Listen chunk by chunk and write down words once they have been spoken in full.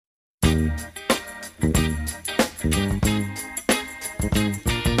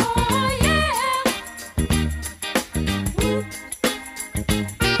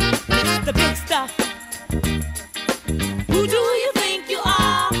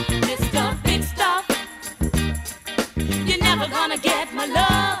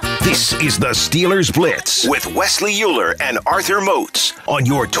This is the Steelers Blitz with Wesley Euler and Arthur Moats on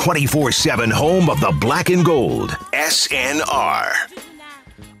your 24/7 home of the black and gold, SNR.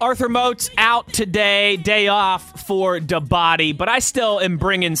 Arthur Moats out today, day off for DeBody, but I still am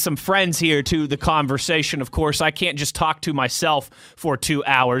bringing some friends here to the conversation. Of course, I can't just talk to myself for 2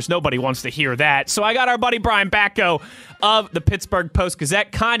 hours. Nobody wants to hear that. So I got our buddy Brian Batko of the Pittsburgh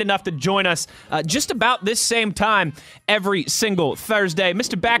Post-Gazette, kind enough to join us just about this same time every single Thursday.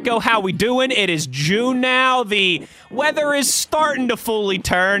 Mr. Batko, how we doing? It is June now. The weather is starting to fully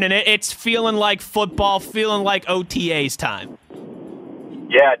turn, and it's feeling like football, feeling like OTA's time.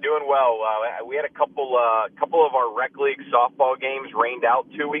 Yeah, doing well. We had a couple of our rec league softball games rained out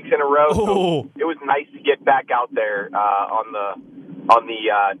 2 weeks in a row. So it was nice to get back out there on the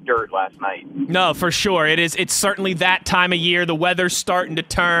dirt last night. No, for sure. It's certainly that time of year. The weather's starting to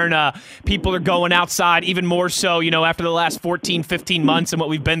turn. People are going outside even more so, after the last 14, 15 months and what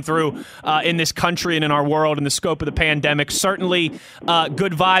we've been through in this country and in our world and the scope of the pandemic. Certainly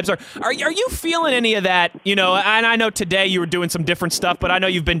good vibes. Are you feeling any of that? And I know today you were doing some different stuff, but I know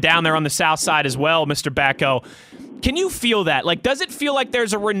you've been down there on the south side as well, Mr. Batko. Can you feel that? Does it feel like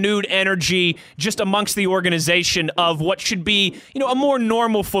there's a renewed energy just amongst the organization of what should be, a more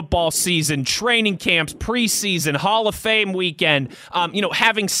normal football season, training camps, preseason, Hall of Fame weekend,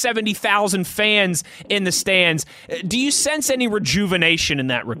 having 70,000 fans in the stands? Do you sense any rejuvenation in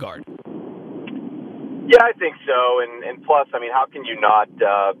that regard? Yeah, I think so. And plus, how can you not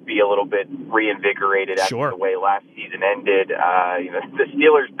be a little bit reinvigorated after the way last season ended? The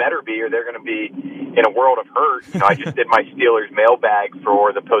Steelers better be, or they're going to be in a world of hurt. I just did my Steelers mailbag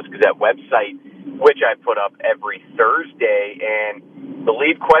for the Post-Gazette website, which I put up every Thursday. And the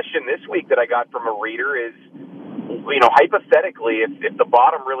lead question this week that I got from a reader is, hypothetically, if the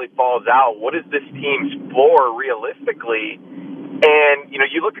bottom really falls out, what is this team's floor realistically? And,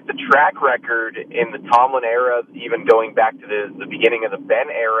 you look at the track record in the Tomlin era, even going back to the beginning of the Ben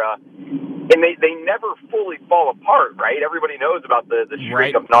era, and they never fully fall apart, right? Everybody knows about the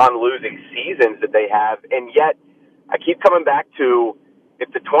streak of non-losing seasons that they have, and yet I keep coming back to, if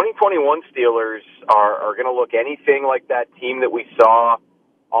the 2021 Steelers are going to look anything like that team that we saw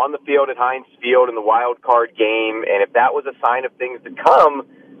on the field at Heinz Field in the wild card game, and if that was a sign of things to come,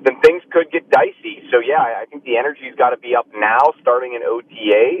 then things could get dicey. So, yeah, I think the energy's got to be up now, starting in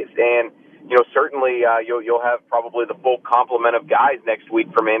OTAs, and certainly you'll have probably the full complement of guys next week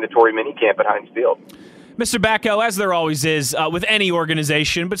for mandatory minicamp at Heinz Field. Mr. Batko, as there always is with any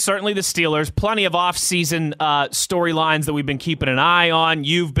organization, but certainly the Steelers, plenty of off-season storylines that we've been keeping an eye on.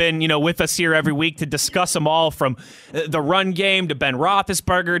 You've been, with us here every week to discuss them all, from the run game to Ben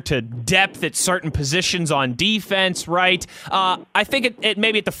Roethlisberger to depth at certain positions on defense, right? I think it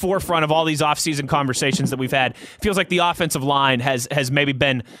maybe at the forefront of all these off-season conversations that we've had, feels like the offensive line has maybe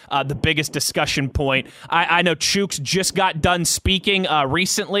been the biggest discussion point. I know Chooks just got done speaking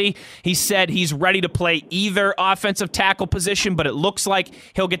recently. He said he's ready to play either offensive tackle position, but it looks like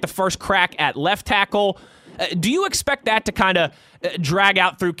he'll get the first crack at left tackle. Do you expect that to kind of drag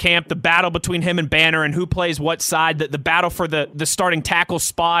out through camp, the battle between him and Banner and who plays what side, the battle for the starting tackle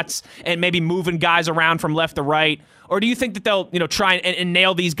spots and maybe moving guys around from left to right? Or do you think that they'll try and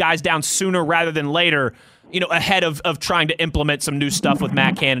nail these guys down sooner rather than later, ahead of trying to implement some new stuff with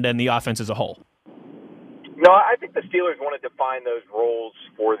Matt Canada and the offense as a whole? No, I think the Steelers want to define those roles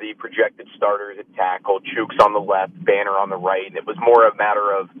for the projected starters at tackle, Chooks on the left, Banner on the right. And it was more a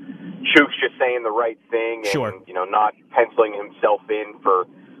matter of Chooks just saying the right thing and, not penciling himself in for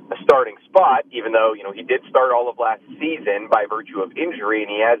a starting spot, even though, he did start all of last season by virtue of injury,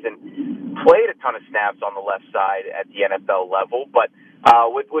 and he hasn't played a ton of snaps on the left side at the NFL level. But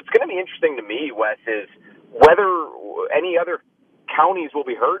what's going to be interesting to me, Wes, is whether any other counties will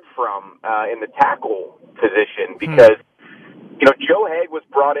be heard from in the tackle position, because Joe Haeg was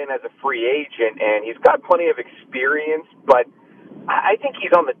brought in as a free agent and he's got plenty of experience, but I think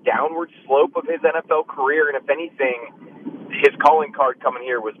he's on the downward slope of his NFL career, and if anything, his calling card coming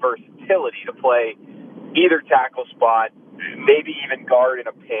here was versatility to play either tackle spot, maybe even guard in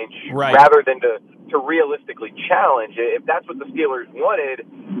a pinch, rather than to realistically challenge. If that's what the Steelers wanted,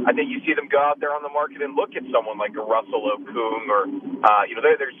 I think you see them go out there on the market and look at someone like a Russell Okung, or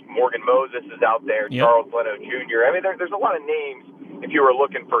there's Morgan Moses is out there, Charles Leno Jr. There's a lot of names if you were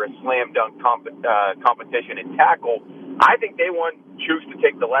looking for a slam dunk competition in tackle. I think they want Chooks to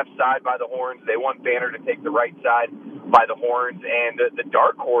take the left side by the horns. They want Banner to take the right side by the horns. And the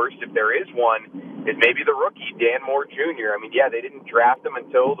dark horse, if there is one, is maybe the rookie, Dan Moore Jr. They didn't draft him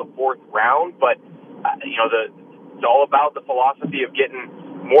until the 4th round, but, it's all about the philosophy of getting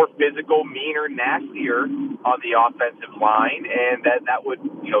more physical, meaner, nastier on the offensive line, and that would,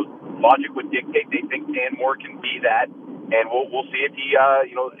 logic would dictate they think Dan Moore can be that. And we'll see if he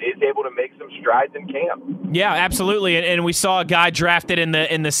is able to make some strides in camp. Yeah, absolutely. And we saw a guy drafted in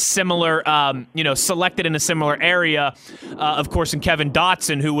the similar, selected in a similar area, of course, in Kevin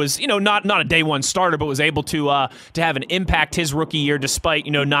Dotson, who was not a day one starter, but was able to have an impact his rookie year, despite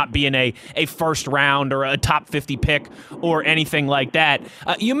not being a first round or a top 50 pick or anything like that.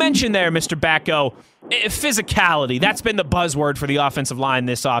 You mentioned there, Mr. Batko, physicality. That's been the buzzword for the offensive line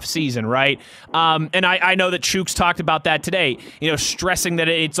this offseason, right? And I know that Chooks talked about that today, stressing that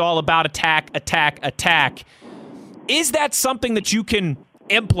it's all about attack. Is that something that you can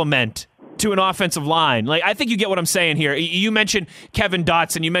implement to an offensive line? Like, I think you get what I'm saying here. You mentioned Kevin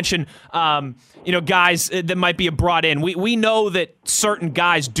Dotson. You mentioned, guys that might be brought in. We know that certain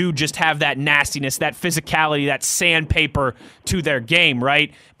guys do just have that nastiness, that physicality, that sandpaper to their game,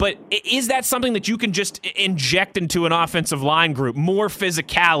 right? But is that something that you can just inject into an offensive line group, more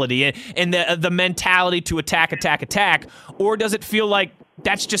physicality and the mentality to attack, or does it feel like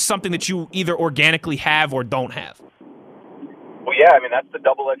that's just something that you either organically have or don't have? Well, yeah, I mean, that's the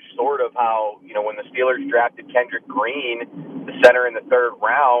double-edged sword of how, when the Steelers drafted Kendrick Green, the center in the third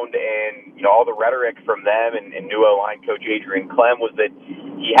round, and, all the rhetoric from them and new O-line coach Adrian Clem was that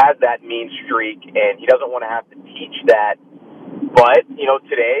he has that mean streak, and he doesn't want to have to teach that. But,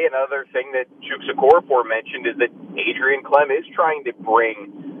 today, another thing that Chooks Okorafor mentioned is that Adrian Clem is trying to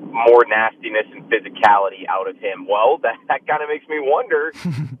bring more nastiness and physicality out of him. Well, that kind of makes me wonder,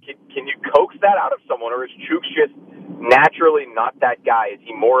 can you coax that out of someone, or is Chooks just naturally not that guy? Is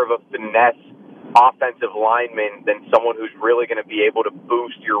he more of a finesse offensive lineman than someone who's really going to be able to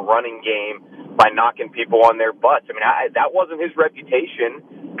boost your running game by knocking people on their butts? I mean, that wasn't his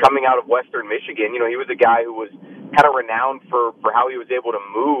reputation coming out of Western Michigan. He was a guy who was kind of renowned for how he was able to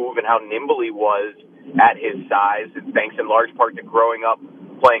move and how nimble he was at his size, and thanks in large part to growing up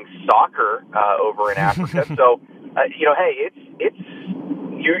playing soccer over in Africa. So, hey, it's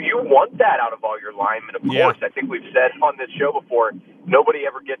you want that out of all your linemen, of course. I think we've said on this show before, nobody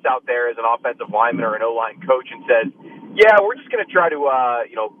ever gets out there as an offensive lineman or an O-line coach and says, yeah, we're just going to try to,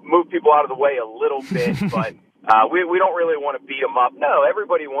 move people out of the way a little bit, but we don't really want to beat them up. No,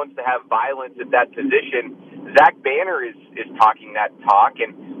 everybody wants to have violence at that position. Zach Banner is talking that talk,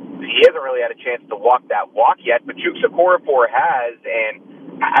 and he hasn't really had a chance to walk that walk yet, but Chooks Okorafor has, and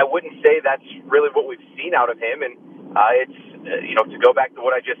I wouldn't say that's really what we've seen out of him, and it's, to go back to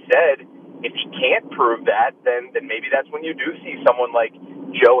what I just said, if he can't prove that, then maybe that's when you do see someone like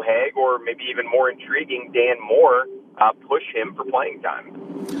Joe Haeg, or maybe even more intriguing, Dan Moore, push him for playing time.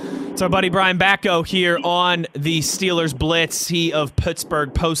 It's our buddy Brian Batko here on the Steelers Blitz. He of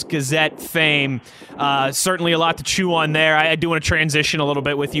Pittsburgh Post-Gazette fame. Certainly a lot to chew on there. I do want to transition a little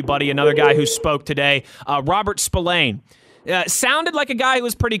bit with you, buddy. Another guy who spoke today, Robert Spillane. Sounded like a guy who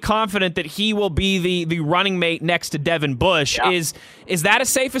was pretty confident that he will be the running mate next to Devin Bush. Yeah. Is that a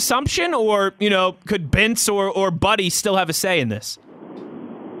safe assumption, or could Bentz or Buddy still have a say in this?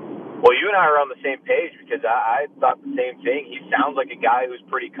 Well, you and I are on the same page, because I thought the same thing. He sounds like a guy who's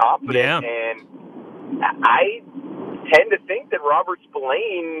pretty confident, and I tend to think that Robert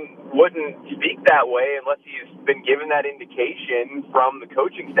Spillane wouldn't speak that way unless he's been given that indication from the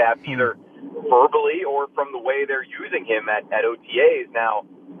coaching staff, either verbally or from the way they're using him at OTAs. Now,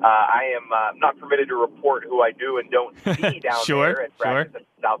 I am not permitted to report who I do and don't see down there at practice at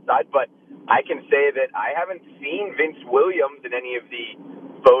the South Side, but I can say that I haven't seen Vince Williams in any of the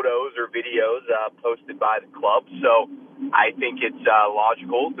photos or videos posted by the club, so I think it's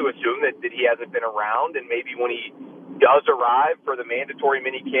logical to assume that he hasn't been around, and maybe when he does arrive for the mandatory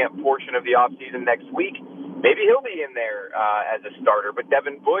minicamp portion of the offseason next week, maybe he'll be in there as a starter. But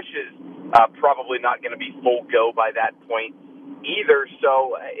Devin Bush is probably not going to be full go by that point either,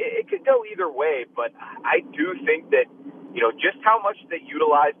 so it could go either way. But I do think that, just how much they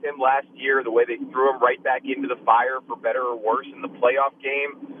utilized him last year, the way they threw him right back into the fire for better or worse in the playoff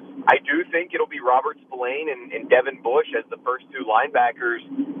game, I do think it'll be Robert Spillane and Devin Bush as the first two linebackers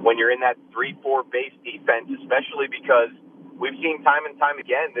when you're in that 3-4 base defense, especially because we've seen time and time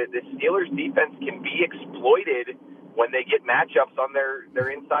again that the Steelers defense can be exploited when they get matchups on their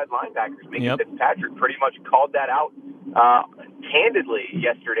inside linebackers. Minkah Fitzpatrick pretty much called that out candidly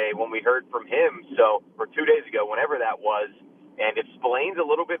yesterday when we heard from him, or 2 days ago, whenever that was. And if Spillane's a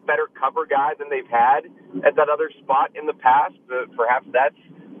little bit better cover guy than they've had at that other spot in the past, perhaps that's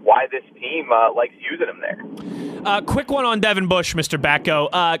why this team likes using him there. Quick one on Devin Bush, Mr.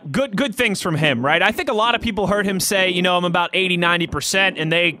 Batko. Good things from him, right? I think a lot of people heard him say, I'm about 80, 90%,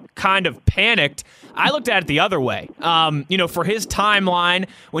 and they kind of panicked. I looked at it the other way. For his timeline,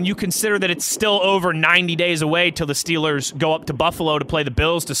 when you consider that it's still over 90 days away till the Steelers go up to Buffalo to play the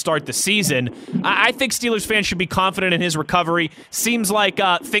Bills to start the season, I think Steelers fans should be confident in his recovery. Seems like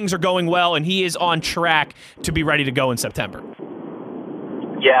things are going well, and he is on track to be ready to go in September.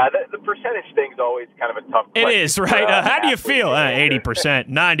 Yeah, the percentage thing's always kind of a tough question. It is, right? How do you feel? 80%,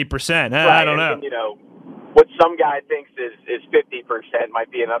 90%. I don't know. And, what some guy thinks is 50% might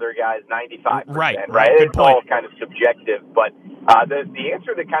be another guy's 95%. Right? It's all kind of subjective. But the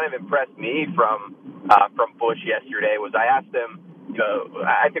answer that kind of impressed me from Bush yesterday was I asked him.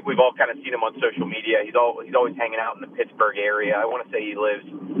 I think we've all kind of seen him on social media. He's always hanging out in the Pittsburgh area. I want to say he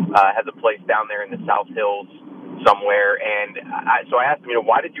has a place down there in the South Hills somewhere. And so I asked him,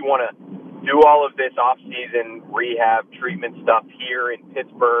 why did you want to do all of this off-season rehab treatment stuff here in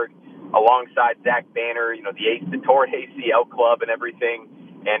Pittsburgh alongside Zach Banner, the torn ACL club and everything?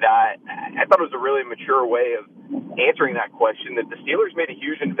 And I thought it was a really mature way of answering that question, that the Steelers made a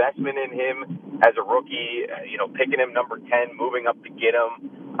huge investment in him as a rookie, picking him number 10, moving up to get him.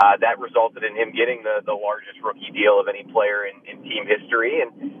 That resulted in him getting the largest rookie deal of any player in team history.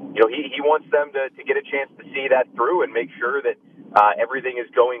 And, he wants them to get a chance to see that through and make sure that everything is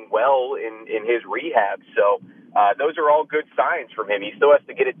going well in his rehab. So those are all good signs from him. He still has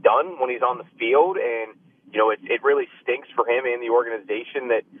to get it done when he's on the field, and it really stinks for him and the organization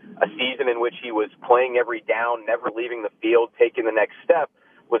that a season in which he was playing every down, never leaving the field, taking the next step,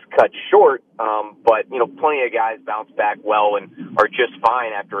 was cut short. But plenty of guys bounce back well and are just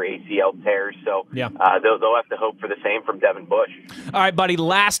fine after ACL tears. So yeah. They'll have to hope for the same from Devin Bush. All right, buddy,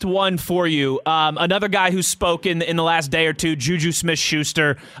 last one for you. Another guy who's spoken in the last day or two, Juju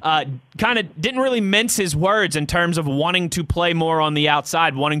Smith-Schuster, kind of didn't really mince his words in terms of wanting to play more on the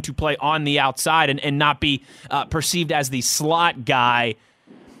outside, wanting to play on the outside and not be perceived as the slot guy.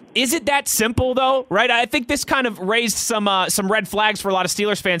 Is it that simple, though, right? I think this kind of raised some red flags for a lot of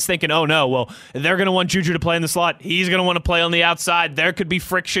Steelers fans thinking, oh, no, well, they're going to want Juju to play in the slot. He's going to want to play on the outside. There could be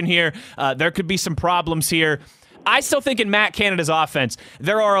friction here. There could be some problems here. I still think in Matt Canada's offense,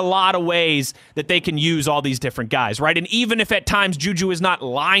 there are a lot of ways that they can use all these different guys, right? And even if at times Juju is not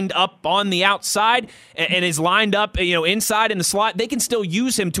lined up on the outside and is lined up, inside in the slot, they can still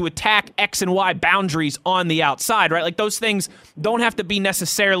use him to attack X and Y boundaries on the outside, right? Like those things don't have to be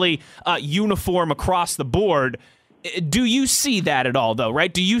necessarily uniform across the board. Do you see that at all, though,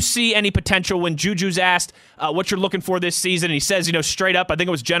 right? Do you see any potential when Juju's asked what you're looking for this season? And he says, straight up, I think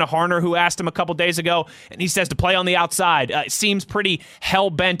it was Jenna Harner who asked him a couple days ago, and he says to play on the outside. It seems pretty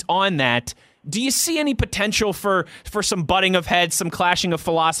hell-bent on that. Do you see any potential for some butting of heads, some clashing of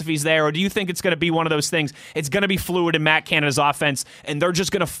philosophies there, or do you think it's going to be one of those things? It's going to be fluid in Matt Canada's offense, and they're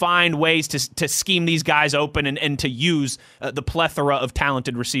just going to find ways to scheme these guys open and to use the plethora of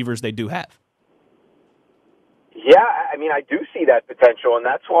talented receivers they do have? Yeah, I do see that potential, and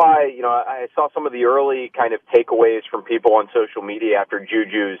that's why, I saw some of the early kind of takeaways from people on social media after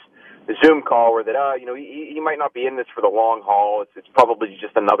Juju's Zoom call were that, he might not be in this for the long haul. It's probably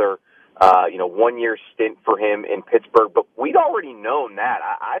just another, 1-year stint for him in Pittsburgh, but we'd already known that.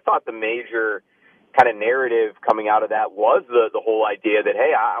 I thought the major kind of narrative coming out of that was the whole idea that,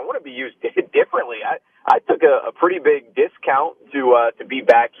 hey, I want to be used differently. I took a pretty big discount to be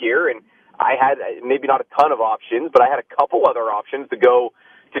back here, and I had maybe not a ton of options, but I had a couple other options to go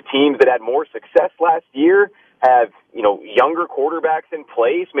to teams that had more success last year, have, younger quarterbacks in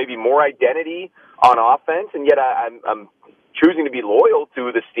place, maybe more identity on offense, and yet I'm choosing to be loyal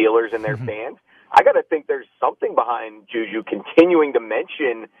to the Steelers and their fans. I got to think there's something behind Juju continuing to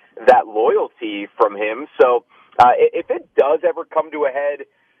mention that loyalty from him. So if it does ever come to a head,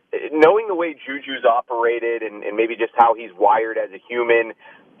 knowing the way Juju's operated and maybe just how he's wired as a human,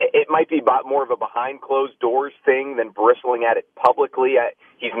 it might be more of a behind closed doors thing than bristling at it publicly.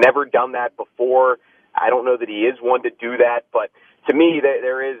 He's never done that before. I don't know that he is one to do that, but to me,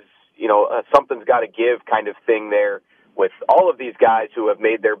 there is, something's got to give kind of thing there with all of these guys who have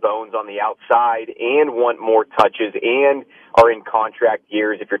made their bones on the outside and want more touches and are in contract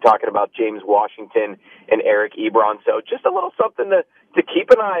years, if you're talking about James Washington and Eric Ebron. So just a little something to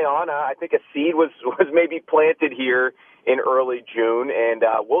keep an eye on. I think a seed was maybe planted here in early June, and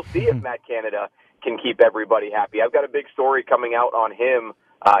we'll see if Matt Canada can keep everybody happy. I've got a big story coming out on him.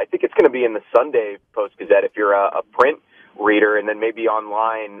 I think it's going to be in the Sunday Post-Gazette if you're a print reader, and then maybe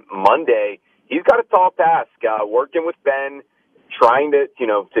online Monday. He's got a tall task, working with Ben, trying to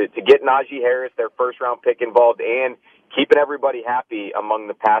get Najee Harris, their first-round pick, involved, and keeping everybody happy among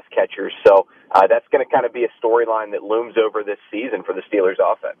the pass catchers. So that's going to kind of be a storyline that looms over this season for the Steelers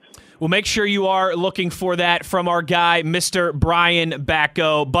offense. Well, make sure you are looking for that from our guy, Mr. Brian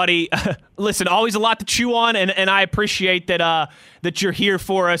Batko. Buddy, listen, always a lot to chew on, and I appreciate that you're here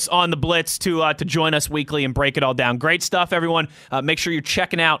for us on the Blitz to join us weekly and break it all down. Great stuff, everyone. Make sure you're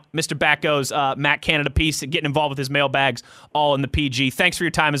checking out Mr. Batko's Matt Canada piece and getting involved with his mailbags all in the PG. Thanks for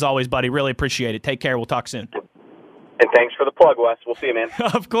your time as always, buddy. Really appreciate it. Take care. We'll talk soon. And thanks for the plug, Wes. We'll see you, man.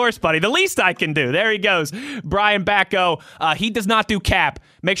 Of course, buddy. The least I can do. There he goes. Brian Batko. He does not do cap.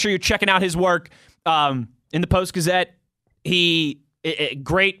 Make sure you're checking out his work in the Post-Gazette.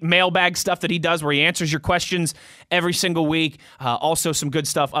 Great mailbag stuff that he does where he answers your questions every single week. Also some good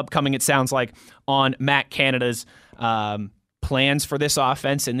stuff upcoming, it sounds like, on Matt Canada's plans for this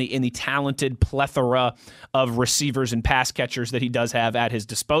offense and in the talented plethora of receivers and pass catchers that he does have at his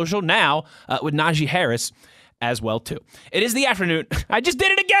disposal. Now, with Najee Harris as well, too. It is the afternoon. I just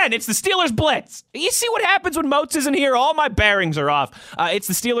did it again. It's the Steelers Blitz. You see what happens when Moats isn't here? All my bearings are off. It's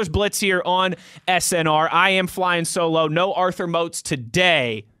the Steelers Blitz here on SNR. I am flying solo. No Arthur Moats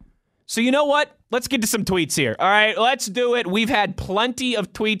today. So you know what? Let's get to some tweets here. All right, let's do it. We've had plenty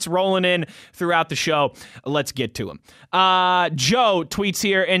of tweets rolling in throughout the show. Let's get to them. Joe tweets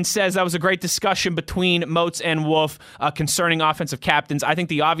here and says that was a great discussion between Moats and Wolf concerning offensive captains. I think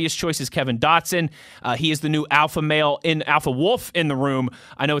the obvious choice is Kevin Dotson. He is the new alpha wolf in the room.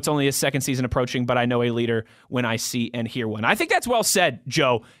 I know it's only his second season approaching, but I know a leader when I see and hear one. I think that's well said,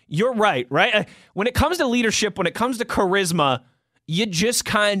 Joe. You're right? When it comes to leadership, when it comes to charisma, you just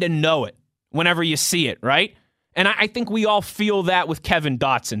kind of know it whenever you see it, right? And I think we all feel that with Kevin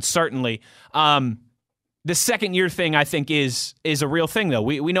Dotson, certainly. The second-year thing, I think, is a real thing, though.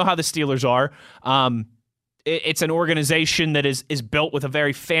 We know how the Steelers are. It's an organization that is built with a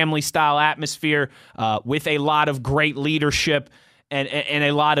very family-style atmosphere, with a lot of great leadership and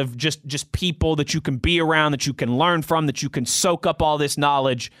a lot of just people that you can be around, that you can learn from, that you can soak up all this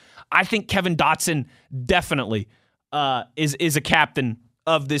knowledge. I think Kevin Dotson definitely is a captain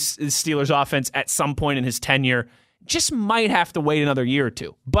of this Steelers offense at some point in his tenure. Just might have to wait another year or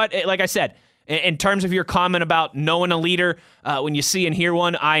two. But like I said, in terms of your comment about knowing a leader, when you see and hear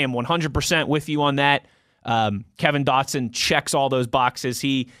one, I am 100% with you on that. Kevin Dotson checks all those boxes.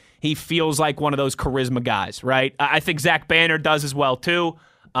 He feels like one of those charisma guys, right? I think Zach Banner does as well, too.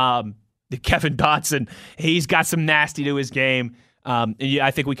 Kevin Dotson, he's got some nasty to his game.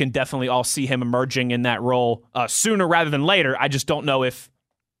 I think we can definitely all see him emerging in that role sooner rather than later. I just don't know if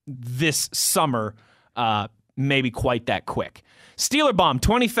this summer maybe quite that quick. Steeler Bomb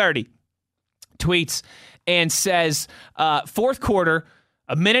 2030 tweets and says, fourth quarter,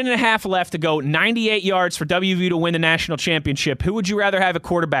 a minute and a half left to go, 98 yards for WVU to win the national championship. Who would you rather have at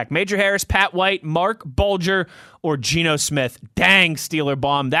quarterback? Major Harris, Pat White, Mark Bulger, or Geno Smith? Dang, Steeler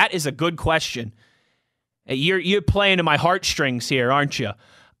Bomb. That is a good question. You're playing to my heartstrings here, aren't you?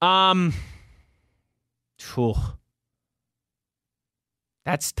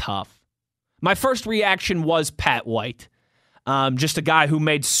 That's tough. My first reaction was Pat White. Just a guy who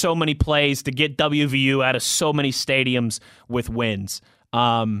made so many plays to get WVU out of so many stadiums with wins.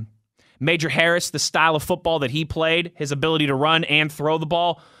 Major Harris, the style of football that he played, his ability to run and throw the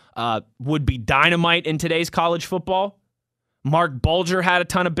ball would be dynamite in today's college football. Mark Bulger had a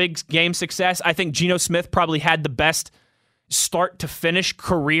ton of big game success. I think Geno Smith probably had the best start-to-finish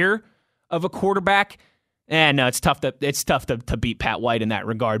career of a quarterback. And no, it's tough to beat Pat White in that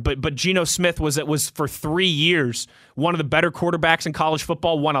regard. But Geno Smith was for 3 years one of the better quarterbacks in college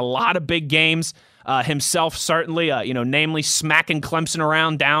football. Won a lot of big games himself, certainly. Namely smacking Clemson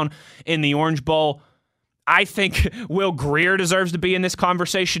around down in the Orange Bowl. I think Will Grier deserves to be in this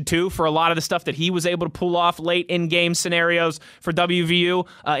conversation, too, for a lot of the stuff that he was able to pull off late in-game scenarios for WVU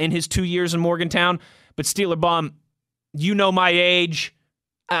in his 2 years in Morgantown. But Steeler Bomb, you know my age.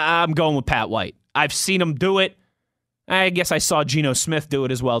 I'm going with Pat White. I've seen him do it. I guess I saw Geno Smith do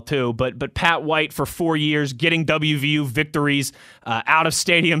it as well, too. But Pat White for 4 years, getting WVU victories out of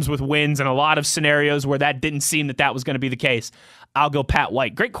stadiums with wins and a lot of scenarios where that didn't seem that was going to be the case. I'll go Pat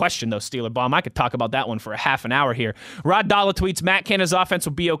White. Great question, though, Steeler Bomb. I could talk about that one for a half an hour here. Rod Dalla tweets, Matt Canada's offense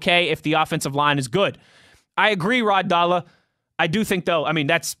will be okay if the offensive line is good. I agree, Rod Dalla. I do think, though,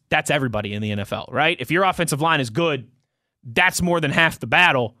 that's everybody in the NFL, right? If your offensive line is good, that's more than half the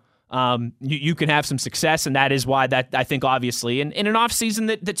battle. You can have some success, and that is why that I think obviously in an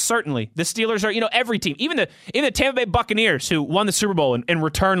offseason that certainly the Steelers are, every team, even the Tampa Bay Buccaneers who won the Super Bowl and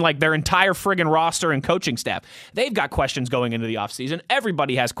returned like their entire friggin' roster and coaching staff, they've got questions going into the offseason.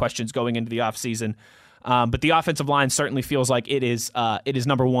 Everybody has questions going into the offseason, but the offensive line certainly feels like it is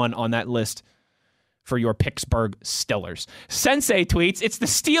number one on that list for your Pittsburgh Steelers. Sensei tweets, it's the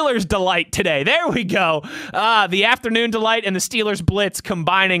Steelers' delight today. There we go. The afternoon delight and the Steelers blitz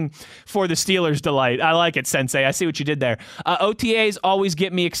combining for the Steelers' delight. I like it, Sensei. I see what you did there. OTAs always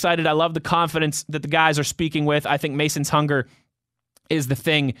get me excited. I love the confidence that the guys are speaking with. I think Mason's hunger is the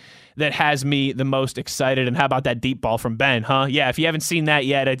thing that has me the most excited. And how about that deep ball from Ben, huh? Yeah, if you haven't seen that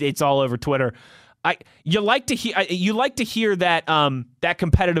yet, it's all over Twitter. You like to hear that that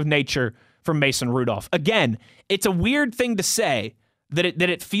competitive nature from Mason Rudolph. Again, it's a weird thing to say that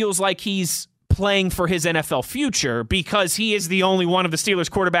it feels like he's playing for his NFL future because he is the only one of the Steelers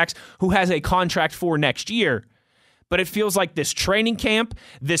quarterbacks who has a contract for next year. But it feels like this training camp,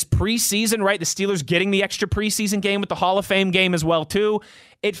 this preseason, right? The Steelers getting the extra preseason game with the Hall of Fame game as well, too.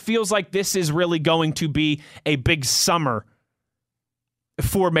 It feels like this is really going to be a big summer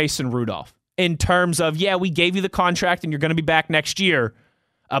for Mason Rudolph in terms of, yeah, we gave you the contract and you're going to be back next year.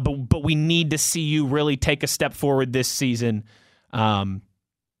 But we need to see you really take a step forward this season. And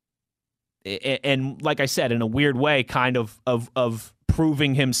like I said, in a weird way, kind of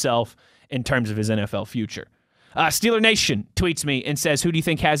proving himself in terms of his NFL future. Steeler Nation tweets me and says, who do you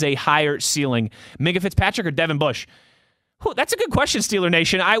think has a higher ceiling, Minkah Fitzpatrick or Devin Bush? That's a good question, Steeler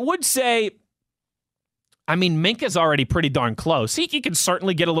Nation. I would say, Minkah's already pretty darn close. He can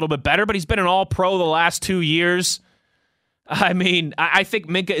certainly get a little bit better, but he's been an all-pro the last 2 years. I think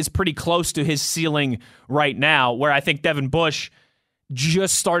Minkah is pretty close to his ceiling right now, where I think Devin Bush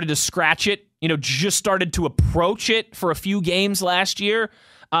just started to scratch it, just started to approach it for a few games last year.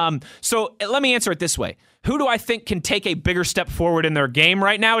 So let me answer it this way. Who do I think can take a bigger step forward in their game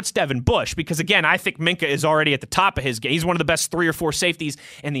right now? It's Devin Bush, because, again, I think Minkah is already at the top of his game. He's one of the best 3 or 4 safeties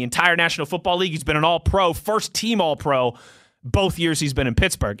in the entire National Football League. He's been an all-pro, first-team all-pro both years he's been in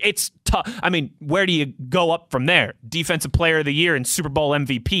Pittsburgh. It's tough. Where do you go up from there? Defensive Player of the Year and Super Bowl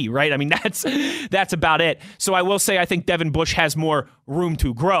MVP, right? That's about it. So I will say I think Devin Bush has more room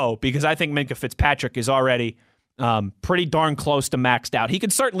to grow because I think Minkah Fitzpatrick is already pretty darn close to maxed out. He can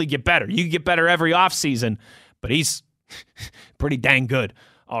certainly get better. You can get better every offseason, but he's pretty dang good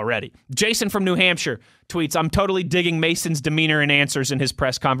already. Jason from New Hampshire tweets, I'm totally digging Mason's demeanor and answers in his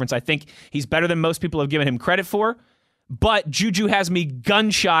press conference. I think he's better than most people have given him credit for. But Juju has me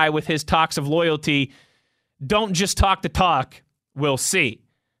gun-shy with his talks of loyalty. Don't just talk the talk. We'll see.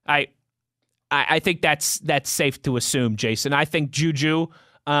 I think that's safe to assume, Jason. I think Juju,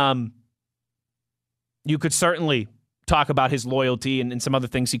 you could certainly talk about his loyalty and some other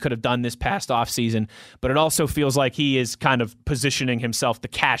things he could have done this past offseason, but it also feels like he is kind of positioning himself to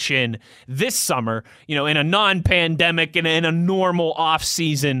cash in this summer, in a non-pandemic and in a normal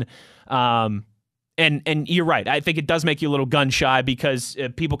offseason. And you're right. I think it does make you a little gun-shy because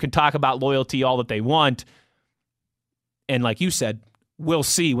people can talk about loyalty all that they want. And like you said, we'll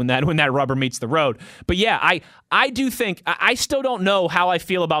see when that rubber meets the road. But yeah, I do think, I still don't know how I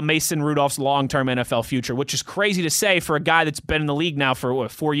feel about Mason Rudolph's long-term NFL future, which is crazy to say for a guy that's been in the league now for,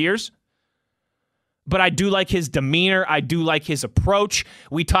 4 years? But I do like his demeanor. I do like his approach.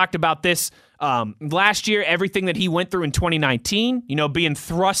 We talked about this last year, everything that he went through in 2019, being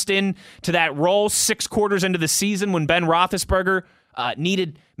thrust into that role 6 quarters into the season when Ben Roethlisberger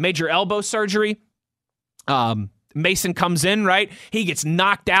needed major elbow surgery. Mason comes in, right? He gets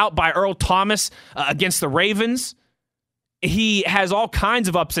knocked out by Earl Thomas against the Ravens. He has all kinds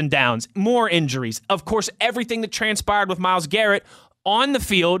of ups and downs, more injuries. Of course, everything that transpired with Myles Garrett on the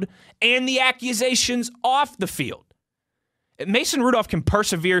field and the accusations off the field. Mason Rudolph can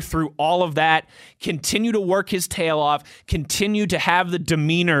persevere through all of that, continue to work his tail off, continue to have the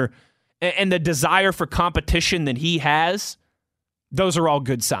demeanor and the desire for competition that he has. Those are all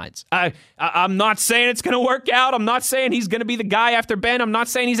good signs. I'm not saying it's going to work out. I'm not saying he's going to be the guy after Ben. I'm not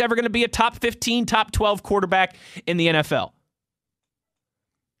saying he's ever going to be a top 15, top 12 quarterback in the NFL.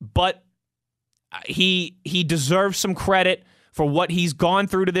 But he deserves some credit for what he's gone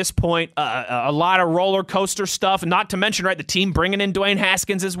through to this point. A lot of roller coaster stuff, not to mention, right, the team bringing in Dwayne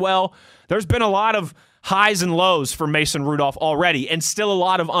Haskins as well. There's been a lot of highs and lows for Mason Rudolph already, and still a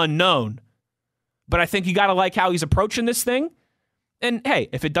lot of unknown. But I think you got to like how he's approaching this thing. And, hey,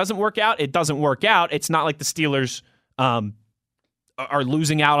 if it doesn't work out, it doesn't work out. It's not like the Steelers are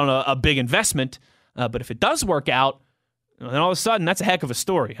losing out on a big investment. But if it does work out, then all of a sudden, that's a heck of a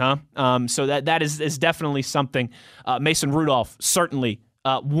story, huh? So that is definitely something. Mason Rudolph, certainly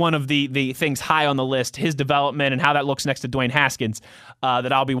one of the things high on the list, his development and how that looks next to Dwayne Haskins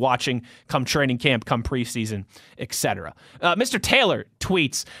that I'll be watching come training camp, come preseason, etc. Mr. Taylor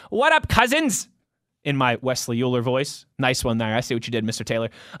tweets, "What up, cousins?" In my Wesley Euler voice. Nice one there. I see what you did, Mr.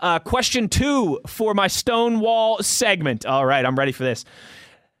 Taylor. Question 2 for my Stonewall segment. All right, I'm ready for this.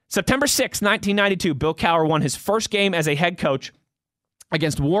 September 6, 1992, Bill Cowher won his first game as a head coach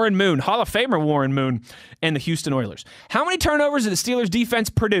against Warren Moon, Hall of Famer Warren Moon, and the Houston Oilers. How many turnovers did the Steelers defense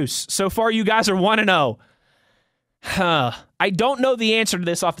produce? So far, you guys are 1-0. I don't know the answer to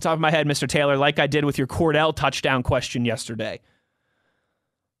this off the top of my head, Mr. Taylor, like I did with your Cordell touchdown question yesterday.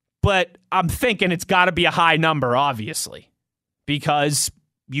 But I'm thinking it's got to be a high number, obviously, because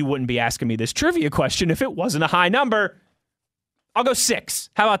you wouldn't be asking me this trivia question if it wasn't a high number. I'll go 6.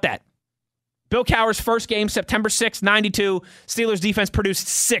 How about that? Bill Cowher's first game, September 6, 92. Steelers defense produced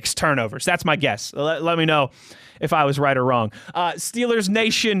 6 turnovers. That's my guess. Let me know if I was right or wrong. Steelers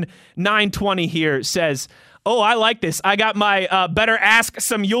Nation 920 here says, oh, I like this. I got my better ask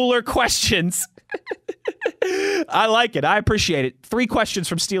some Euler questions. I like it. I appreciate it. 3 questions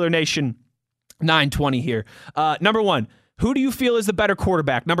from Steeler Nation 920 here. Number 1, who do you feel is the better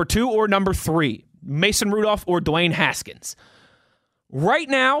quarterback? Number 2 or number 3? Mason Rudolph or Dwayne Haskins? Right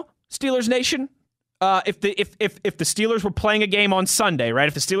now, Steelers Nation, if the Steelers were playing a game on Sunday, right?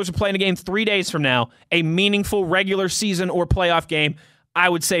 If the Steelers were playing a game 3 days from now, a meaningful regular season or playoff game, I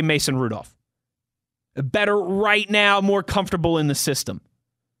would say Mason Rudolph. Better right now, more comfortable in the system.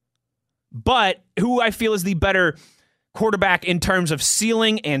 But who I feel is the better quarterback in terms of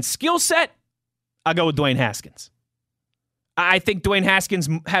ceiling and skill set, I'll go with Dwayne Haskins. I think Dwayne Haskins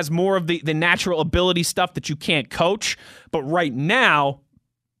has more of the natural ability stuff that you can't coach. But right now,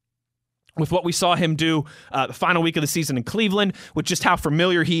 with what we saw him do the final week of the season in Cleveland, with just how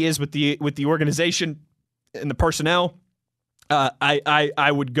familiar he is with the organization and the personnel,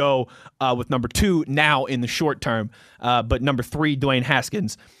 I would go with number 2 now in the short term, but number 3, Dwayne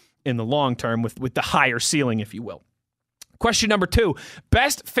Haskins in the long term with the higher ceiling, if you will. Question number 2,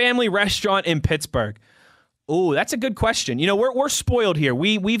 best family restaurant in Pittsburgh. Oh, that's a good question. You know, we're spoiled here.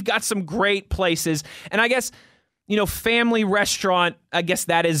 We've got some great places, and I guess, you know, family restaurant, I guess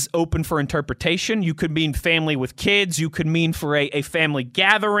that is open for interpretation. You could mean family with kids. You could mean for a family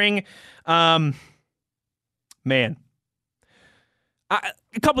gathering. Man.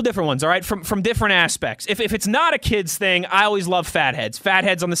 A couple different ones, all right, from different aspects. If it's not a kids thing, I always love Fatheads.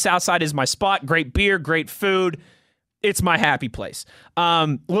 Fatheads on the south side is my spot. Great beer, great food. It's my happy place.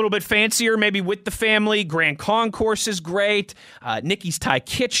 A little bit fancier, maybe with the family. Grand Concourse is great. Nikki's Thai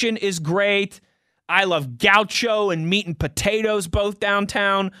Kitchen is great. I love Gaucho and Meat and Potatoes, both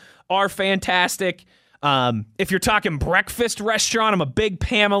downtown, are fantastic. If you're talking breakfast restaurant, I'm a big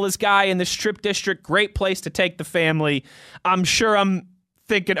Pamela's guy in the Strip District. Great place to take the family. I'm sure I'm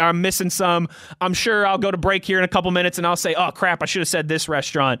thinking I'm missing some. I'm sure I'll go to break here in a couple minutes and I'll say, oh, crap, I should have said this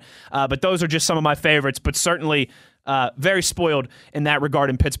restaurant. But those are just some of my favorites, but certainly very spoiled in that regard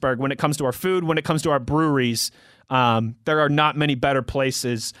in Pittsburgh. When it comes to our food, when it comes to our breweries, there are not many better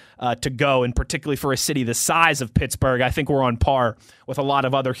places to go, and particularly for a city the size of Pittsburgh, I think we're on par with a lot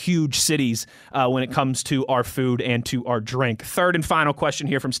of other huge cities when it comes to our food and to our drink. Third and final question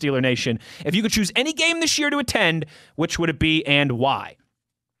here from Steeler Nation. If you could choose any game this year to attend, which would it be and why?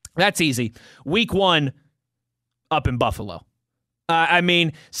 That's easy. Week 1 up in Buffalo. I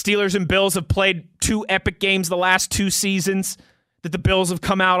mean, Steelers and Bills have played 2 epic games the last 2 seasons that the Bills have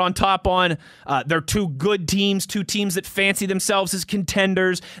come out on top on. They're 2 good teams, 2 teams that fancy themselves as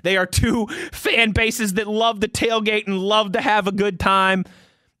contenders. They are 2 fan bases that love the tailgate and love to have a good time.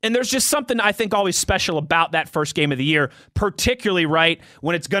 And there's just something I think always special about that first game of the year, particularly, right,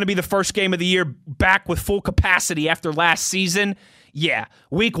 when it's going to be the first game of the year back with full capacity after last season. Yeah,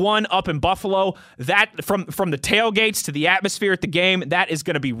 week 1 up in Buffalo, that from the tailgates to the atmosphere at the game, that is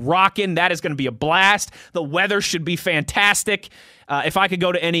going to be rocking. That is going to be a blast. The weather should be fantastic. If I could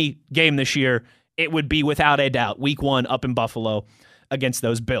go to any game this year, it would be without a doubt week 1 up in Buffalo against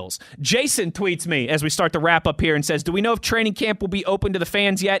those Bills. Jason tweets me as we start to wrap up here and says, do we know if training camp will be open to the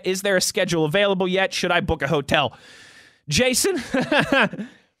fans yet? Is there a schedule available yet? Should I book a hotel? Jason,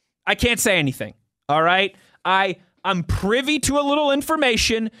 I can't say anything, all right? I'm privy to a little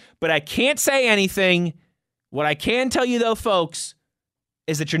information, but I can't say anything. What I can tell you, though, folks,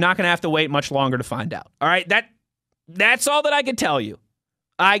 is that you're not going to have to wait much longer to find out. All right? That's all that I can tell you.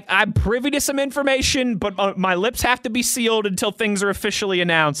 I'm privy to some information, but my lips have to be sealed until things are officially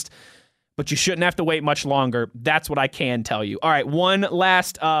announced. But you shouldn't have to wait much longer. That's what I can tell you. All right, one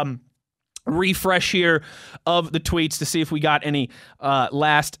last refresh here of the tweets to see if we got any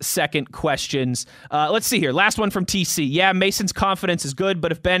last second questions. Let's see here. Last one from TC. Yeah, Mason's confidence is good,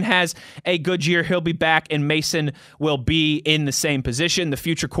 but if Ben has a good year, he'll be back and Mason will be in the same position. The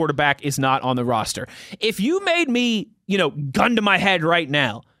future quarterback is not on the roster. If you made me, gun to my head right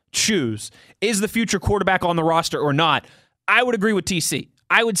now, choose, is the future quarterback on the roster or not? I would agree with TC.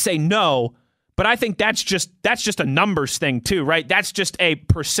 I would say no, But I think that's just a numbers thing too, right? That's just a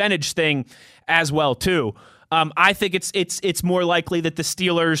percentage thing as well too. I think it's more likely that the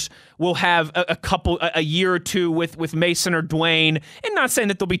Steelers will have a year or two with Mason or Dwayne, and not saying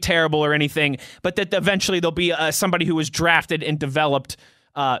that they'll be terrible or anything, but that eventually there'll be somebody who was drafted and developed,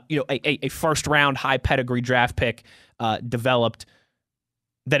 a first round high pedigree draft pick developed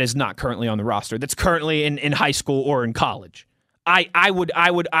that is not currently on the roster, that's currently in high school or in college. I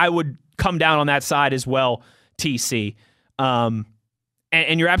would come down on that side as well, TC.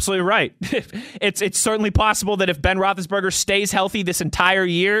 And you're absolutely right. It's certainly possible that if Ben Roethlisberger stays healthy this entire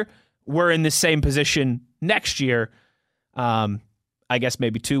year, we're in the same position next year. I guess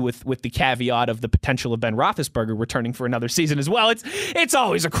maybe too with the caveat of the potential of Ben Roethlisberger returning for another season as well. It's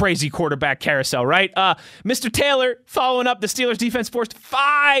always a crazy quarterback carousel, right? Mr. Taylor, following up, the Steelers defense forced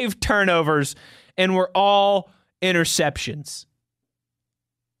 5 turnovers and were all interceptions.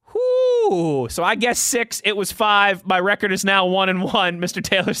 Whoo! So I guess 6, it was 5. My record is now 1-1. Mr.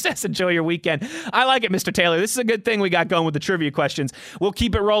 Taylor says, enjoy your weekend. I like it, Mr. Taylor. This is a good thing we got going with the trivia questions. We'll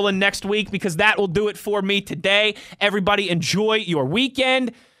keep it rolling next week because that will do it for me today. Everybody enjoy your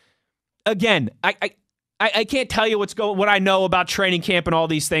weekend. Again, I can't tell you what I know about training camp and all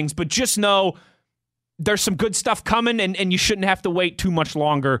these things, but just know there's some good stuff coming and you shouldn't have to wait too much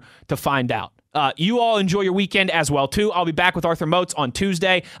longer to find out. You all enjoy your weekend as well, too. I'll be back with Arthur Moats on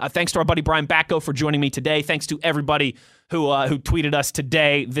Tuesday. Thanks to our buddy Brian Batko for joining me today. Thanks to everybody who tweeted us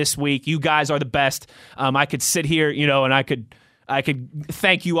today, this week. You guys are the best. I could sit here, and I could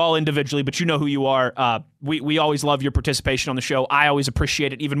thank you all individually, but you know who you are. We always love your participation on the show. I always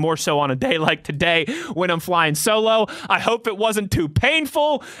appreciate it, even more so on a day like today when I'm flying solo. I hope it wasn't too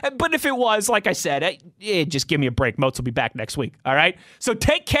painful, but if it was, like I said, just give me a break. Moats will be back next week, all right? So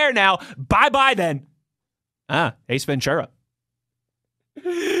take care now. Bye-bye then. Ace Ventura.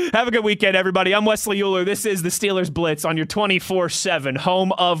 Have a good weekend, everybody. I'm Wesley Euler. This is the Steelers Blitz on your 24/7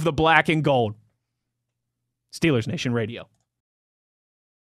 home of the black and gold. Steelers Nation Radio.